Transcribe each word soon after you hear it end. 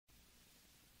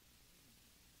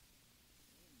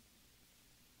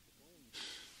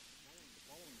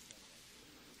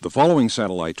The following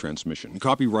satellite transmission,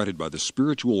 copyrighted by the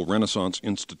Spiritual Renaissance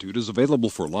Institute, is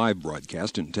available for live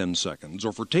broadcast in 10 seconds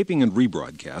or for taping and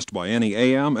rebroadcast by any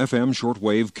AM, FM,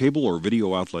 shortwave, cable, or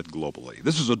video outlet globally.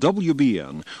 This is a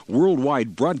WBN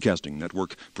Worldwide Broadcasting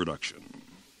Network production.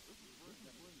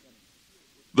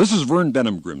 This is Vern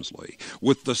Bennom Grimsley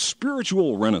with the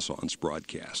Spiritual Renaissance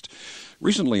broadcast.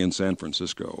 Recently in San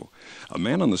Francisco, a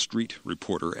man on the street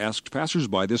reporter asked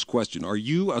passersby this question: "Are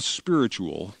you a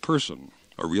spiritual person?"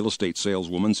 A real estate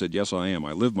saleswoman said, "Yes, I am.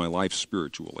 I live my life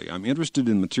spiritually. I'm interested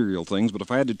in material things, but if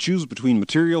I had to choose between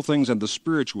material things and the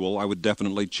spiritual, I would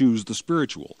definitely choose the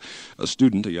spiritual." A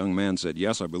student, a young man, said,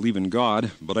 "Yes, I believe in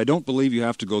God, but I don't believe you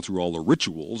have to go through all the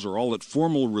rituals or all that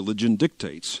formal religion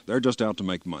dictates. They're just out to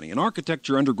make money." An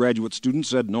architecture undergraduate student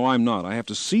said, "No, I'm not. I have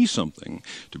to see something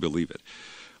to believe it.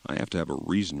 I have to have a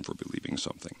reason for believing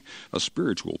something. A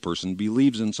spiritual person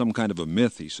believes in some kind of a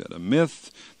myth," he said, "a myth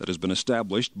that has been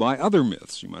established by other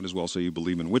myths. You might as well say you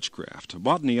believe in witchcraft." A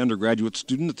botany undergraduate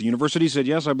student at the university said,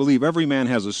 "Yes, I believe every man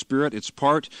has a spirit. It's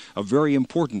a very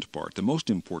important part, the most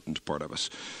important part of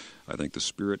us. I think the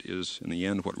spirit is, in the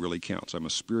end, what really counts. I'm a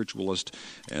spiritualist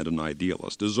and an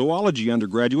idealist." A zoology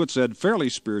undergraduate said, "Fairly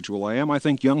spiritual I am. I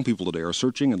think young people today are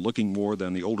searching and looking more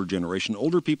than the older generation.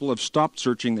 Older people have stopped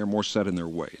searching. They're more set in their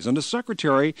ways." And a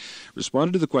secretary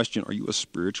responded to the question, "Are you a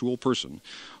spiritual person?"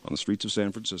 on the streets of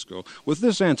San Francisco with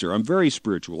this answer: "I'm very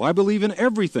spiritual. I believe in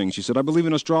everything," she said. "I believe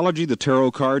in astrology, the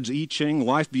tarot cards, I Ching,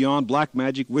 life beyond, black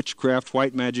magic, witchcraft,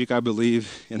 white magic. I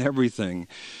believe in everything.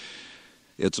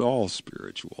 It's all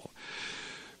spiritual."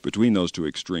 Between those two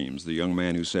extremes, the young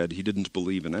man who said he didn't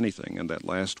believe in anything and that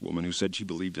last woman who said she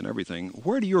believed in everything,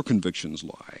 where do your convictions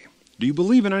lie? Do you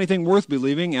believe in anything worth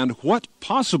believing, and what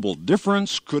possible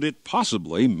difference could it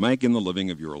possibly make in the living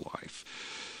of your life?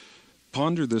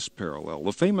 Ponder this parallel.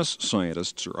 The famous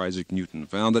scientist Sir Isaac Newton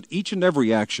found that each and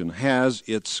every action has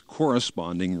its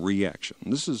corresponding reaction.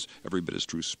 This is every bit as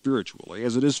true spiritually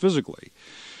as it is physically.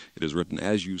 It is written,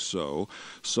 "As you sow,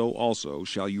 so also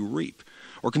shall you reap."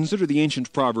 Or consider the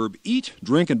ancient proverb, "Eat,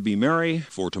 drink, and be merry,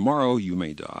 for tomorrow you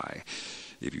may die."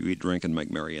 If you eat, drink, and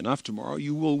make merry enough, tomorrow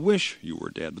you will wish you were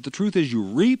dead. But the truth is, you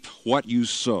reap what you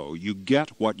sow. You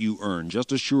get what you earn,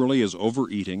 just as surely as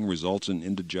overeating results in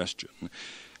indigestion.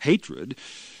 Hatred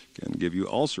can give you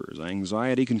ulcers.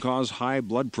 Anxiety can cause high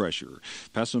blood pressure.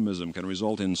 Pessimism can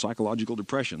result in psychological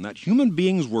depression. That human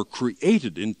beings were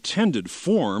created, intended,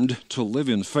 formed to live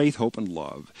in faith, hope, and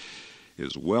love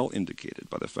is well indicated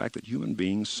by the fact that human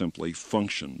beings simply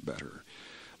function better,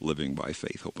 living by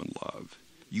faith, hope, and love.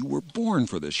 You were born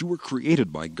for this. You were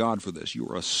created by God for this. You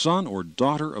are a son or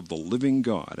daughter of the living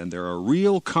God, and there are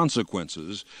real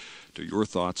consequences to your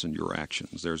thoughts and your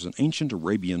actions. There's an ancient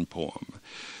Arabian poem: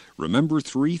 "Remember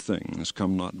three things,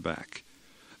 come not back.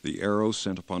 The arrow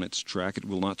sent upon its track, it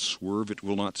will not swerve, it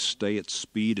will not stay its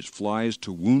speed, it flies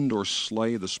to wound or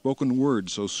slay. The spoken word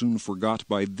so soon forgot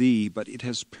by thee, but it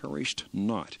has perished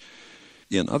not.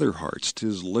 In other hearts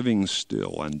 'tis living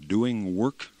still, and doing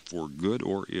work for good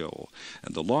or ill.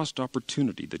 And the lost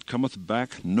opportunity that cometh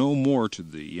back no more to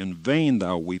thee, in vain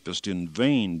thou weepest, in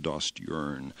vain dost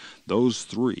yearn. Those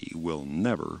three will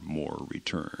never more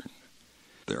return."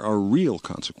 There are real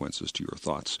consequences to your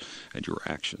thoughts and your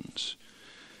actions.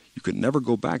 You can never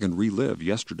go back and relive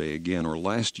yesterday again, or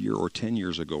last year, or 10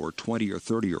 years ago, or 20 or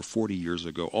 30 or 40 years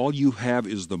ago. All you have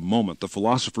is the moment. The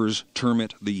philosophers term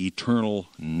it the eternal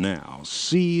now.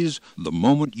 Seize the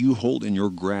moment you hold in your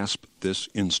grasp this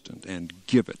instant and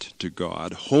give it to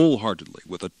God wholeheartedly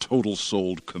with a total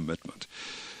souled commitment.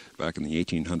 Back in the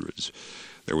 1800s,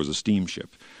 there was a steamship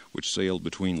which sailed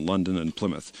between London and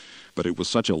Plymouth, but it was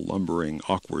such a lumbering,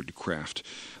 awkward craft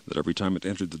that every time it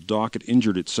entered the dock it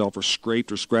injured itself or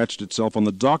scraped or scratched itself on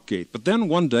the dock gate. But then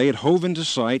one day it hove into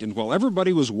sight, and while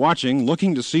everybody was watching,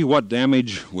 looking to see what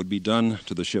damage would be done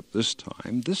to the ship this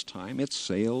time it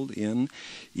sailed in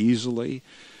easily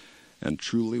and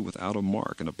truly without a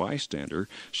mark, and a bystander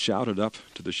shouted up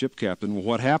to the ship captain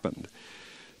what happened,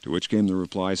 to which came the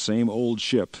reply, "Same old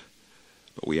ship,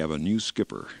 but we have a new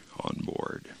skipper on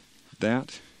board."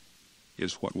 That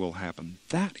is what will happen.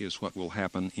 That is what will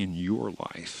happen in your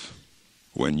life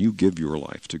when you give your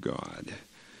life to God.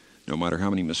 No matter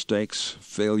how many mistakes,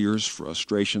 failures,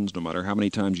 frustrations, no matter how many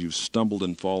times you've stumbled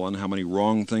and fallen, how many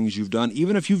wrong things you've done,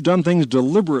 even if you've done things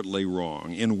deliberately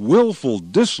wrong, in willful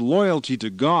disloyalty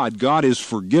to God, God is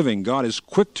forgiving. God is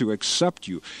quick to accept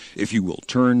you if you will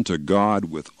turn to God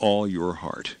with all your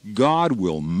heart. God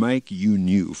will make you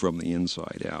new from the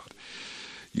inside out.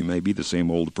 You may be the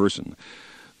same old person,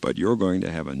 but you're going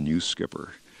to have a new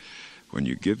skipper. when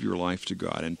you give your life to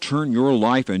God and turn your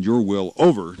life and your will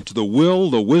over to the will,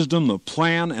 the wisdom, the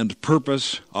plan, and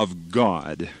purpose of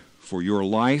God for your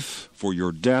life, for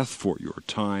your death, for your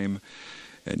time,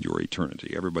 and your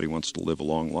eternity. Everybody wants to live a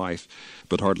long life,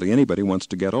 but hardly anybody wants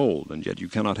to get old, and yet you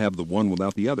cannot have the one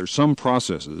without the other. Some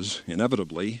processes,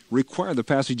 inevitably, require the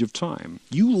passage of time.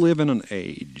 You live in an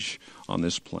age on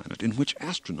this planet in which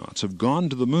astronauts have gone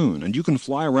to the moon, and you can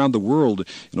fly around the world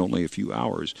in only a few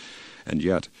hours, and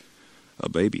yet a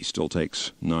baby still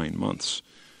takes 9 months.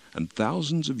 And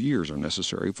thousands of years are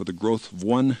necessary for the growth of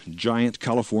one giant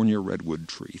California redwood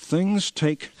tree. Things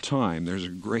take time. There's a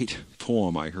great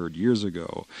poem I heard years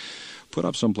ago, put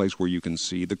up someplace where you can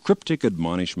see the cryptic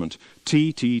admonishment,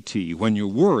 TTT. When you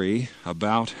worry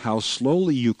about how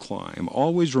slowly you climb,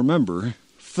 always remember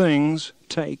things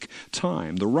take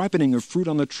time. The ripening of fruit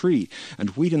on the tree and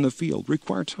wheat in the field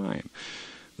require time.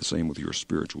 The same with your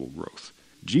spiritual growth.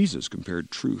 Jesus compared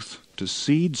truth to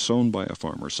seed sown by a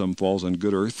farmer. Some falls on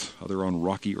good earth, other on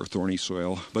rocky or thorny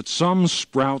soil, but some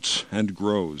sprouts and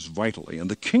grows vitally. And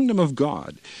the kingdom of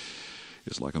God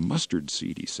is like a mustard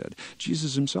seed, he said.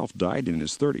 Jesus himself died in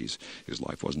his 30s. His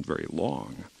life wasn't very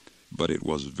long, but it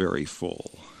was very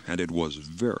full, and it was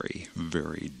very,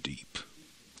 very deep.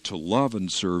 To love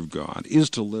and serve God is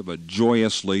to live a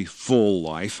joyously full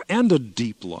life and a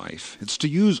deep life. It's to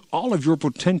use all of your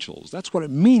potentials. That's what it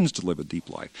means to live a deep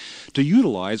life. To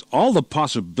utilize all the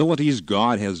possibilities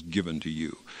God has given to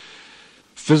you,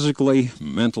 physically,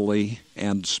 mentally,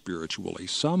 and spiritually.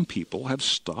 Some people have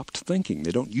stopped thinking.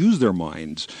 They don't use their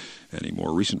minds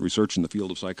anymore. Recent research in the field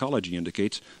of psychology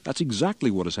indicates that's exactly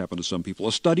what has happened to some people.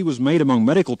 A study was made among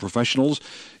medical professionals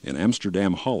in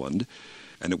Amsterdam, Holland,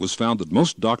 and it was found that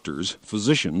most doctors,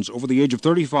 physicians over the age of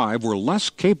 35 were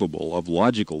less capable of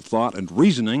logical thought and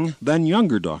reasoning than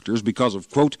younger doctors because of,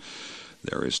 quote,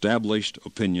 their established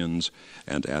opinions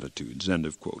and attitudes, end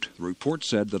of quote. The report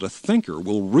said that a thinker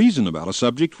will reason about a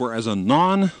subject, whereas a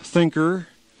non-thinker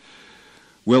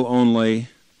will only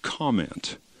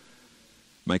comment,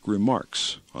 make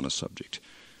remarks on a subject.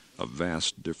 A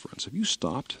vast difference. Have you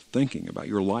stopped thinking about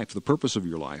your life, the purpose of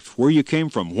your life, where you came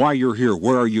from, why you're here,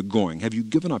 where are you going? Have you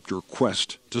given up your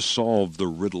quest to solve the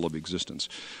riddle of existence?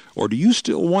 Or do you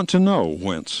still want to know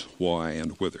whence, why,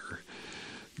 and whither?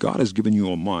 God has given you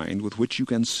a mind with which you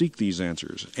can seek these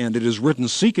answers. And it is written,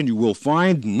 seek and you will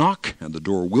find, knock and the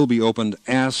door will be opened,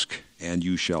 ask and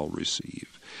you shall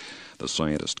receive. The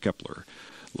scientist Kepler,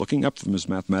 looking up from his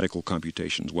mathematical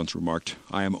computations, once remarked,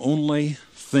 I am only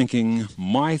thinking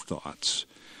my thoughts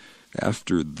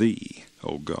after thee,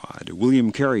 O God.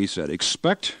 William Carey said,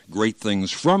 expect great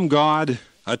things from God,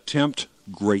 attempt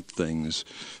great things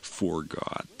for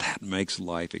God. That makes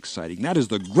life exciting. That is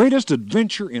the greatest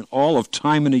adventure in all of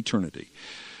time and eternity.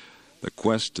 The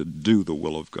quest to do the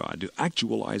will of God, to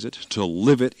actualize it, to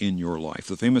live it in your life.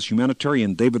 The famous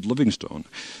humanitarian David Livingstone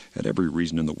had every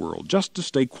reason in the world just to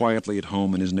stay quietly at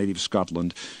home in his native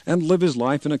Scotland and live his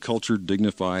life in a cultured,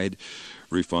 dignified,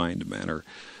 refined manner.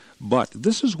 But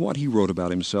this is what he wrote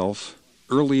about himself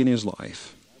early in his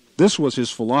life. This was his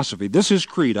philosophy. This is his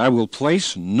creed. I will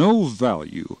place no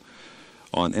value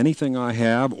on anything I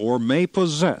have or may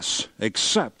possess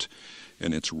except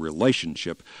in its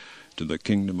relationship to the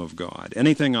kingdom of God.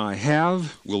 Anything I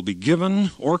have will be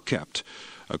given or kept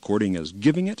according as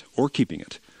giving it or keeping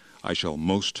it I shall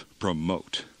most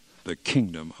promote the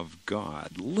kingdom of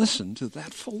God. Listen to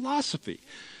that philosophy.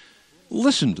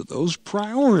 Listen to those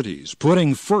priorities,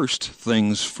 putting first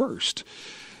things first.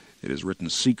 It is written,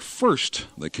 seek first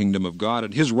the kingdom of God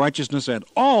and his righteousness, and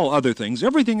all other things,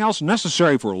 everything else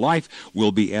necessary for life,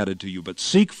 will be added to you. But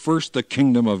seek first the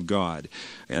kingdom of God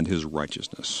and his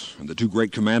righteousness. And the two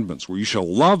great commandments, where you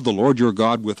shall love the Lord your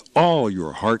God with all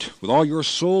your heart, with all your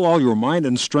soul, all your mind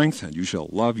and strength, and you shall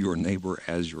love your neighbor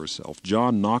as yourself.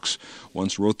 John Knox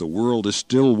once wrote, the world is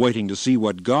still waiting to see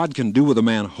what God can do with a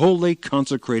man wholly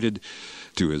consecrated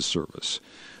to his service.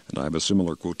 And I have a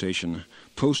similar quotation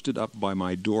posted up by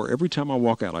my door. Every time I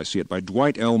walk out, I see it, by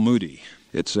Dwight L. Moody.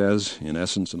 It says, in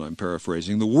essence, and I'm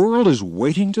paraphrasing, the world is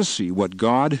waiting to see what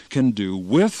God can do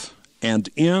with and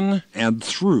in and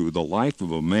through the life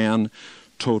of a man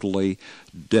totally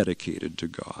dedicated to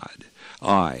God.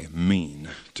 I mean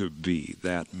to be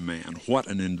that man. What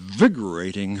an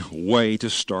invigorating way to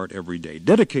start every day.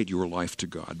 Dedicate your life to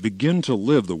God. Begin to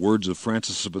live the words of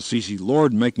Francis of Assisi,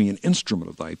 Lord, make me an instrument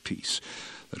of thy peace,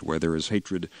 that where there is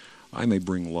hatred, I may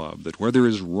bring love, that where there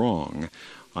is wrong,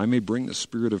 I may bring the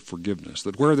spirit of forgiveness,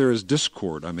 that where there is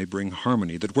discord, I may bring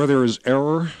harmony, that where there is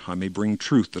error, I may bring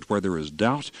truth, that where there is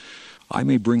doubt, I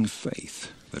may bring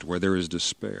faith, that where there is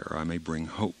despair, I may bring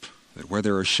hope, that where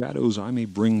there are shadows I may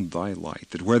bring thy light,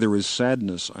 that where there is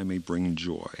sadness I may bring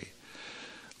joy.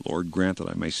 Lord, grant that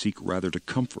I may seek rather to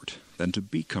comfort than to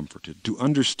be comforted, to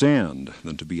understand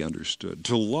than to be understood,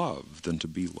 to love than to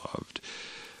be loved.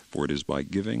 For it is by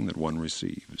giving that one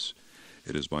receives.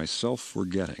 It is by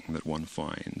self-forgetting that one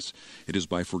finds. It is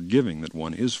by forgiving that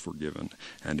one is forgiven.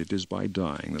 And it is by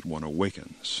dying that one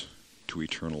awakens to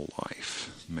eternal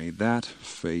life. May that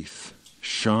faith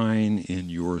shine in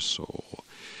your soul,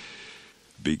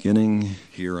 beginning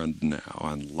here and now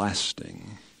and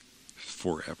lasting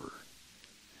forever.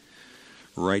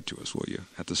 Write to us, will you,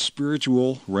 at the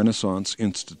Spiritual Renaissance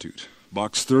Institute,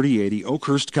 Box 3080,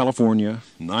 Oakhurst, California,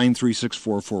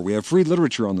 93644. We have free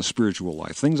literature on the spiritual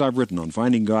life, things I've written on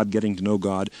finding God, getting to know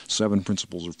God, 7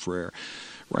 principles of prayer.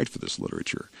 Write for this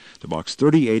literature to Box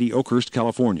 3080, Oakhurst,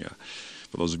 California.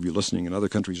 For those of you listening in other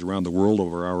countries around the world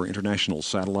over our international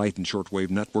satellite and shortwave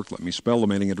network, let me spell the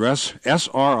mailing address.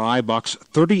 SRI Box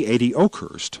 3080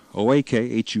 Oakhurst,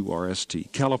 Oakhurst,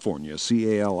 California,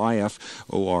 CALIFORNIA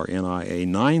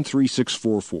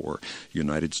 93644,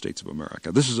 United States of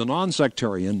America. This is a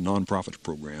non-sectarian, non-profit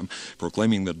program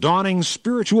proclaiming the dawning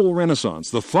spiritual renaissance,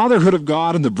 the fatherhood of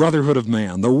God and the brotherhood of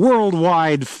man, the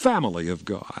worldwide family of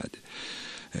God.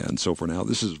 And so for now,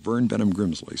 this is Vern Bennom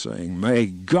Grimsley saying, may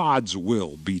God's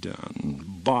will be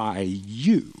done by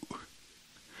you.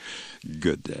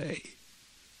 Good day.